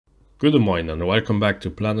Good morning and welcome back to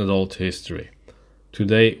Planet Althistory.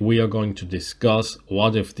 Today we are going to discuss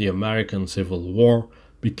what if the American Civil War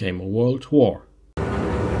became a world war.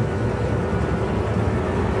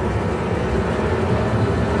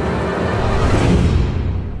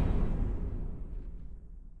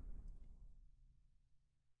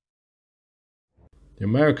 The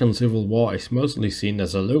American Civil War is mostly seen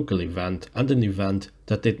as a local event and an event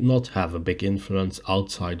that did not have a big influence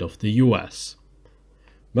outside of the US.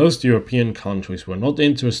 Most European countries were not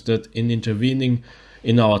interested in intervening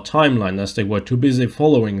in our timeline as they were too busy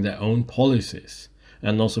following their own policies,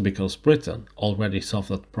 and also because Britain already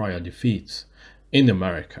suffered prior defeats in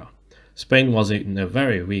America. Spain was in a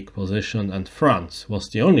very weak position and France was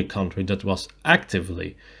the only country that was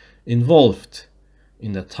actively involved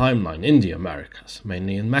in the timeline in the Americas,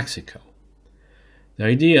 mainly in Mexico. The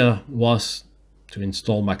idea was to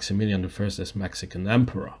install Maximilian I as Mexican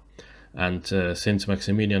emperor. And since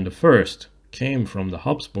Maximilian I came from the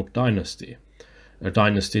Habsburg dynasty, a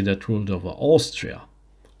dynasty that ruled over Austria,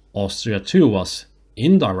 Austria too was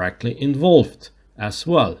indirectly involved as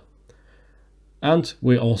well. And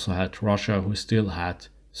we also had Russia, who still had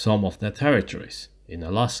some of their territories in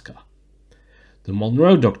Alaska. The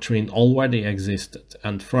Monroe Doctrine already existed,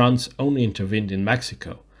 and France only intervened in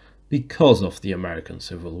Mexico because of the American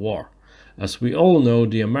Civil War. As we all know,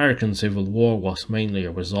 the American Civil War was mainly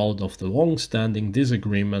a result of the long-standing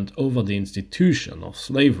disagreement over the institution of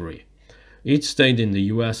slavery. Each state in the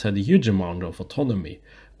US had a huge amount of autonomy,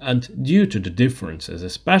 and due to the differences,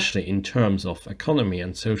 especially in terms of economy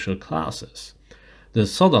and social classes, the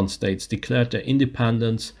southern states declared their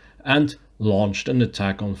independence and launched an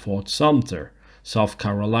attack on Fort Sumter, South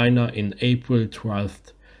Carolina, in April 12,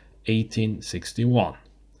 1861.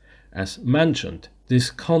 As mentioned, this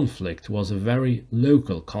conflict was a very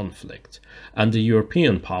local conflict, and the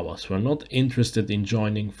European powers were not interested in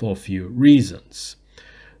joining for a few reasons.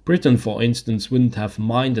 Britain, for instance, wouldn't have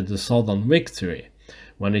minded the southern victory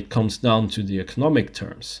when it comes down to the economic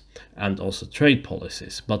terms and also trade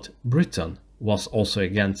policies, but Britain was also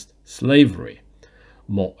against slavery.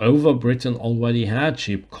 Moreover, Britain already had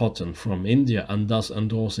cheap cotton from India, and thus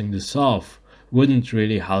endorsing the South wouldn't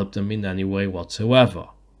really help them in any way whatsoever.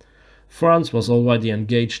 France was already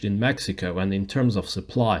engaged in Mexico, and in terms of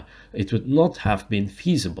supply, it would not have been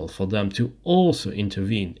feasible for them to also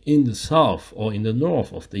intervene in the south or in the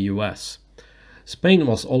north of the US. Spain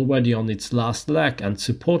was already on its last leg, and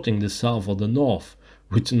supporting the south or the north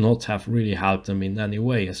would not have really helped them in any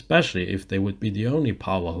way, especially if they would be the only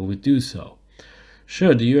power who would do so.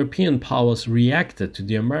 Sure, the European powers reacted to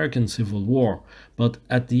the American Civil War, but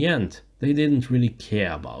at the end, they didn't really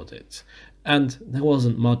care about it. And there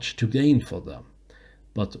wasn't much to gain for them.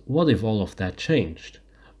 But what if all of that changed?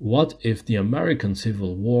 What if the American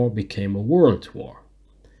Civil War became a world war?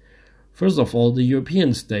 First of all, the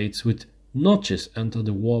European states would not just enter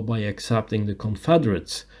the war by accepting the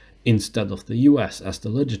Confederates instead of the US as the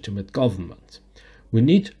legitimate government. We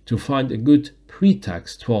need to find a good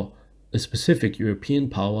pretext for a specific European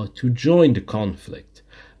power to join the conflict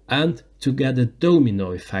and to get a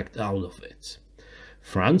domino effect out of it.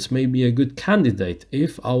 France may be a good candidate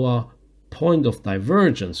if our point of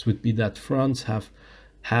divergence would be that France have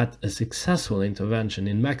had a successful intervention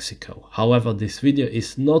in Mexico. However, this video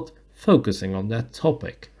is not focusing on that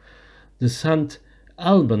topic. The St.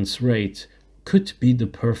 Albans raid could be the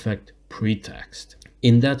perfect pretext.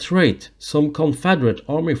 In that raid, some Confederate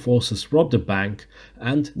army forces robbed a bank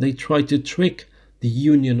and they tried to trick the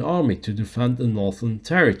Union Army to defend the Northern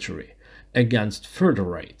Territory against further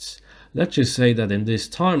raids. Let's just say that in this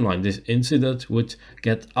timeline, this incident would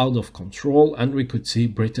get out of control and we could see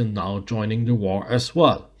Britain now joining the war as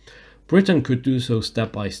well. Britain could do so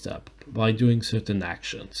step by step by doing certain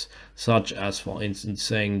actions, such as, for instance,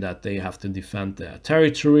 saying that they have to defend their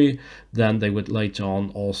territory. Then they would later on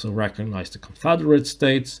also recognize the Confederate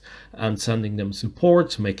States and sending them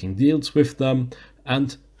support, making deals with them,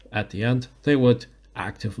 and at the end they would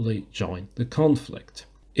actively join the conflict.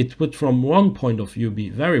 It would, from one point of view, be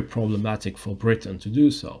very problematic for Britain to do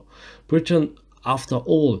so. Britain, after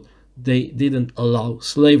all, they didn't allow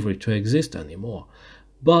slavery to exist anymore.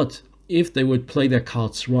 But if they would play their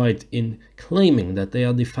cards right in claiming that they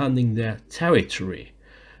are defending their territory,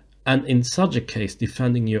 and in such a case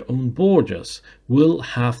defending your own borders will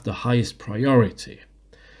have the highest priority.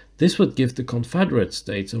 This would give the Confederate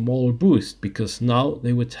States a moral boost, because now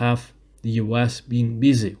they would have the US being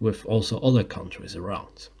busy with also other countries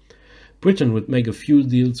around. Britain would make a few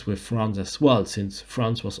deals with France as well, since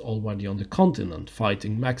France was already on the continent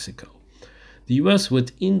fighting Mexico. The US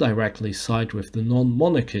would indirectly side with the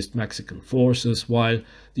non-monarchist Mexican forces, while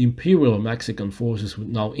the imperial Mexican forces would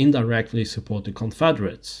now indirectly support the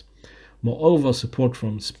Confederates. Moreover, support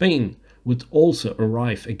from Spain would also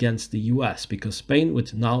arrive against the US because Spain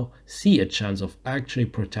would now see a chance of actually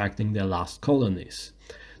protecting their last colonies.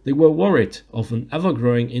 They were worried of an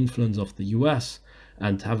ever-growing influence of the US,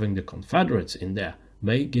 and having the Confederates in there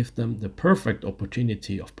may give them the perfect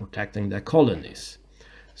opportunity of protecting their colonies.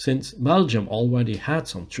 Since Belgium already had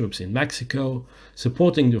some troops in Mexico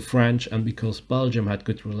supporting the French, and because Belgium had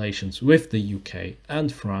good relations with the UK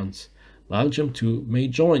and France, Belgium too may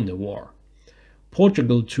join the war.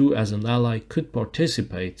 Portugal too, as an ally, could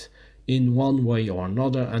participate in one way or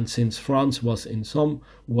another, and since France was in some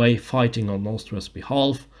way fighting on Austria's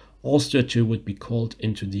behalf, Austria too would be called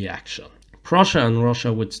into the action. Prussia and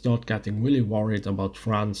Russia would start getting really worried about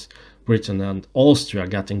France, Britain and Austria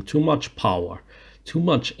getting too much power, too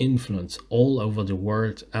much influence all over the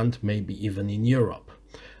world and maybe even in Europe.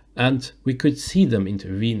 And we could see them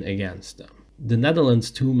intervene against them. The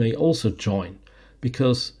Netherlands too may also join,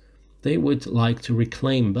 because they would like to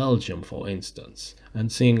reclaim Belgium, for instance,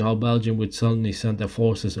 and seeing how Belgium would suddenly send their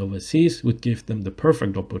forces overseas would give them the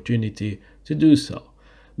perfect opportunity to do so.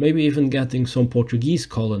 Maybe even getting some Portuguese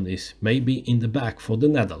colonies maybe in the back for the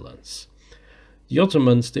Netherlands. The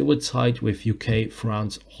Ottomans, they would side with UK,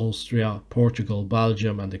 France, Austria, Portugal,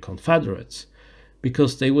 Belgium and the Confederates,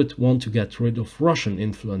 because they would want to get rid of Russian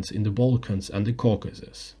influence in the Balkans and the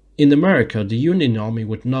Caucasus. In America, the Union Army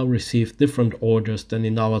would now receive different orders than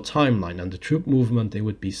in our timeline, and the troop movement they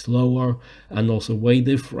would be slower and also way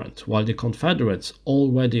different, while the Confederates,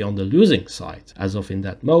 already on the losing side as of in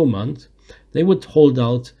that moment, they would hold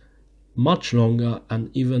out much longer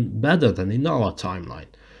and even better than in our timeline,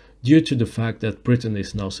 due to the fact that Britain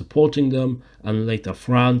is now supporting them and later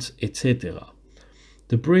France, etc.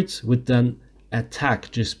 The Brits would then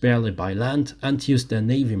attack just barely by land and use their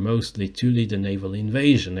navy mostly to lead a naval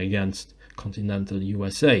invasion against continental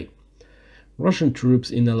USA. Russian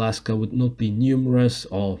troops in Alaska would not be numerous,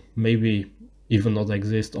 or maybe even not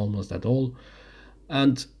exist almost at all,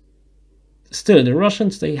 and still the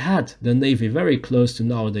Russians, they had the navy very close to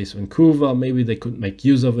nowadays Vancouver. Maybe they could make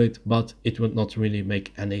use of it, but it would not really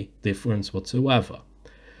make any difference whatsoever.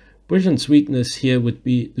 Britain's weakness here would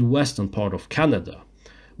be the western part of Canada,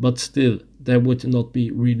 but still there would not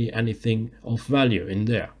be really anything of value in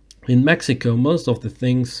there. In Mexico, most of the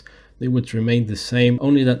things, they would remain the same,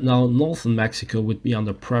 only that now northern Mexico would be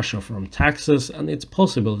under pressure from Texas, and it's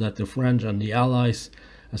possible that the French and the Allies,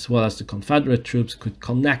 as well as the Confederate troops, could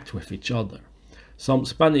connect with each other. Some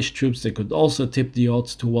Spanish troops, they could also tip the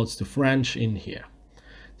odds towards the French in here.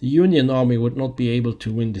 The Union Army would not be able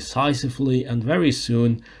to win decisively, and very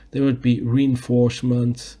soon there would be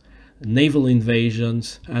reinforcements, naval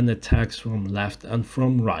invasions and attacks from left and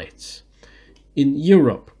from right. In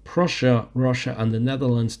Europe, Prussia, Russia and the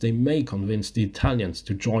Netherlands, they may convince the Italians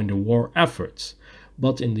to join the war efforts,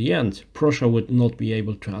 but in the end Prussia would not be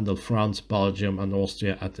able to handle France, Belgium and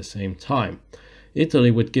Austria at the same time. Italy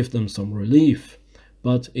would give them some relief,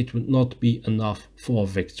 but it would not be enough for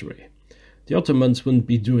victory. The Ottomans wouldn't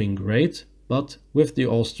be doing great, but with the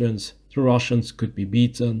Austrians, the Russians could be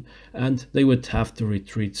beaten and they would have to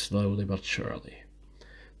retreat slowly but surely.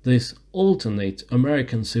 This alternate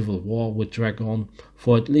American Civil War would drag on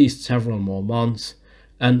for at least several more months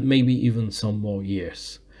and maybe even some more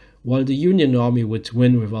years. While the Union Army would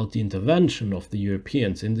win without the intervention of the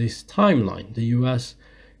Europeans, in this timeline the US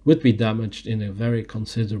would be damaged in a very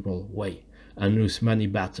considerable way and lose many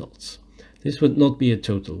battles. This would not be a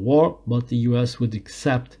total war, but the US would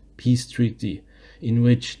accept peace treaty in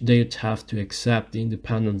which they'd have to accept the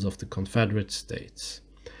independence of the Confederate States.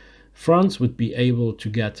 France would be able to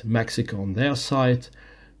get Mexico on their side,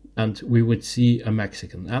 and we would see a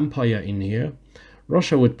Mexican empire in here.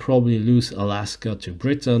 Russia would probably lose Alaska to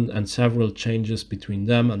Britain, and several changes between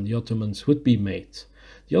them and the Ottomans would be made.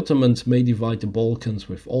 The Ottomans may divide the Balkans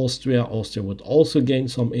with Austria. Austria would also gain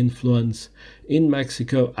some influence in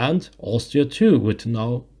Mexico, and Austria too would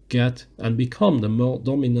now get and become the more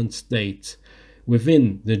dominant state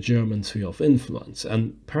within the German sphere of influence,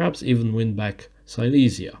 and perhaps even win back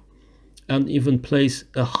Silesia, and even place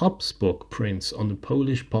a Habsburg prince on the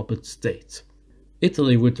Polish puppet state.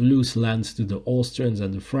 Italy would lose lands to the Austrians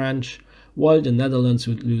and the French, while the Netherlands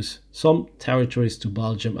would lose some territories to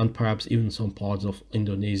Belgium and perhaps even some parts of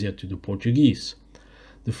Indonesia to the Portuguese.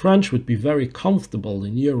 The French would be very comfortable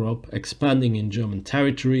in Europe, expanding in German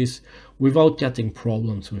territories without getting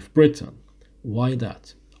problems with Britain. Why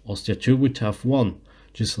that? Austria too would have won,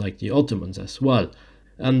 just like the Ottomans as well,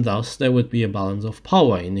 and thus there would be a balance of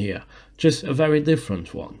power in here, just a very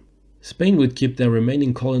different one. Spain would keep their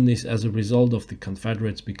remaining colonies as a result of the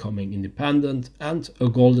Confederates becoming independent, and a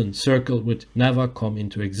golden circle would never come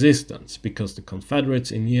into existence because the Confederates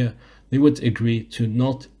in here, they would agree to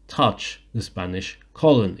not touch the Spanish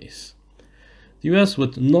colonies. The US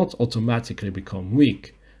would not automatically become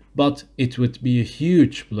weak, but it would be a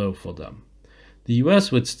huge blow for them. The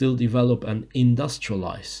US would still develop and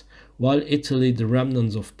industrialize, while Italy, the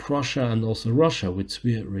remnants of Prussia and also Russia would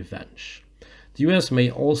swear revenge. The US may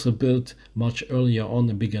also build much earlier on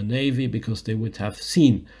a bigger navy because they would have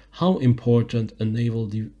seen how important a naval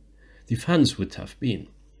defense would have been.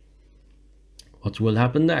 What will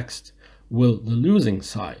happen next? Will the losing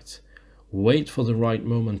side wait for the right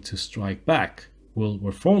moment to strike back? Will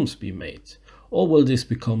reforms be made? Or will this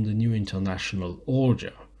become the new international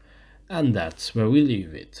order? And that's where we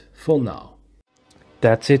leave it for now.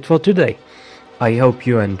 That's it for today. I hope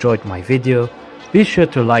you enjoyed my video. Be sure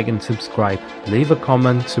to like and subscribe, leave a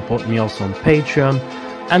comment, support me also on Patreon,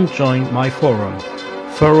 and join my forum,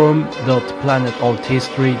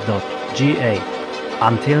 forum.planetalthistory.ga.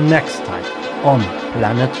 Until next time on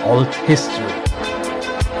Planet Alt History.